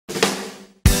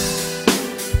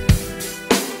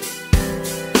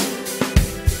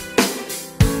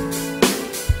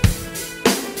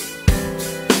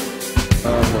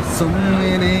送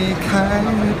你离开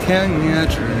天涯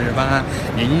之外，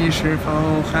你是否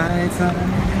还在？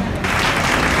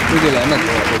周杰伦的歌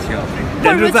我会听，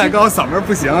颜值再高嗓门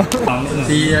不行。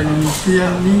甜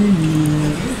甜蜜蜜，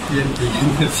甜甜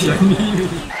蜜蜜。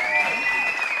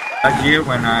Here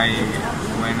when I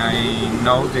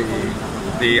know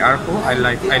the article, I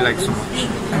like so much.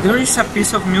 There is a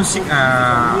piece of music.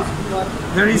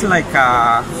 There is like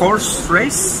a horse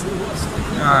race,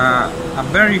 a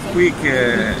very quick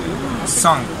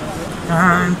song.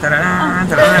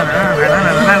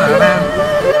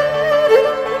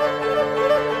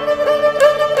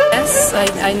 Yes,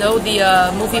 I know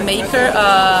the movie maker,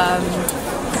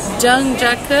 Zhang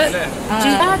Jake.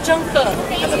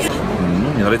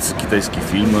 Мне нравятся китайские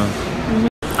фильмы.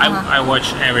 I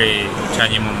watch every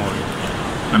Chinese movie.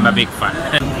 I'm a big fan.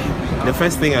 The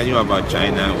first thing I knew about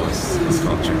China was its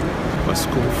culture, was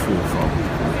Kung Fu from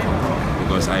Hong Kong,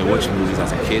 because I watched movies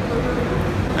as a kid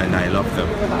and I loved them.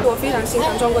 我非常欣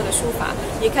赏中国的书法，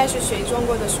也开始学中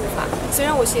国的书法。虽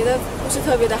然我写的不是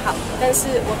特别的好，但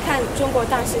是我看中国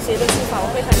大师写的书法，我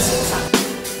会很欣赏。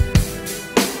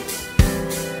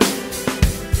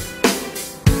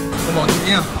宫保鸡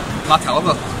丁、辣条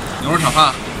子、牛肉炒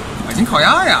饭、北京烤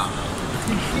鸭呀。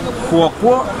火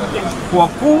锅。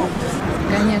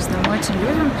Конечно, мы очень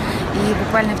любим. И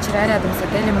буквально вчера рядом с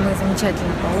отелем мы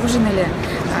замечательно поужинали,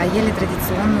 ели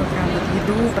традиционную прям вот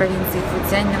еду провинции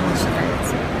Фуцзянь, нам очень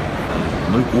нравится.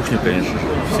 Ну и кухня, конечно же,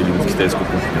 все любят китайскую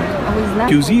кухню.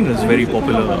 Cuisine is very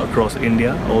popular across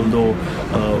India, although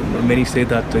many say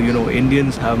that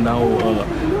Indians have now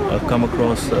come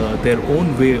across their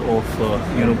own way of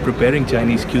preparing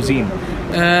Chinese cuisine.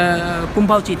 Kung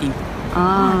Pao Cheating.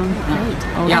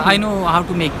 Great. Yeah, I know how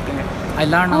to make. I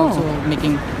learned also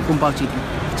making Kung Pao Cheating.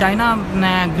 China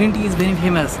green tea is very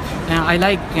famous. I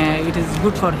like it is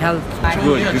good for health.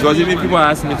 Good, because even people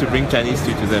ask me to bring Chinese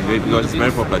tea to them because it's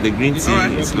very popular. The green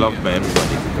tea is loved by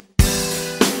everybody.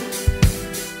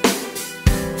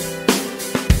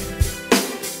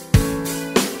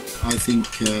 I think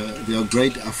there are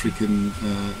great African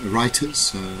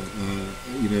writers.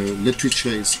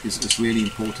 Literature is really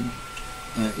important.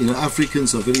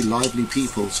 Africans are very lively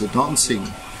people, so dancing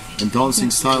and dancing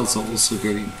styles are also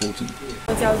very important.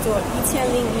 叫做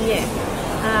1001夜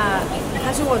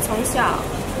它是我从小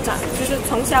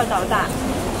到大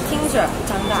听着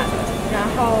长大的，然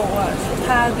后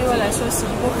它对我来说是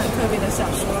一部很特别的小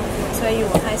说，所以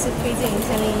我还是推荐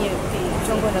1001夜给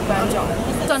中国的观众。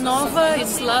The novel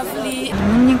is lovely.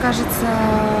 Мне кажется,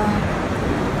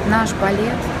 наш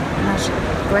балет, наш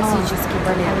классический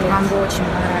балет, вам бы очень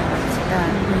понравился. Да.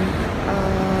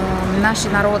 Наши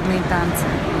народные танцы,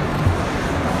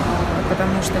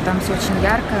 потому что там все очень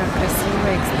ярко, красиво,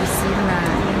 экспрессивно,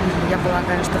 и я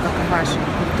полагаю, что как и в вашей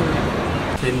культуре.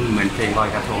 เป็นเหมือนเพลงลอย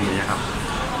กระทงเลยครับ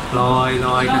ลอย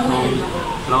กระ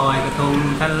ทง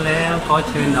กันแล้วขอ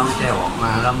เชิญน้องแจ้วออกม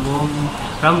ารำ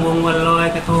วงวันลอย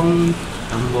กระทง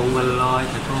รำวงวันลอย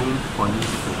กระทงฝน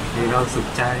สุขให้เราสุข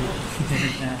ใจ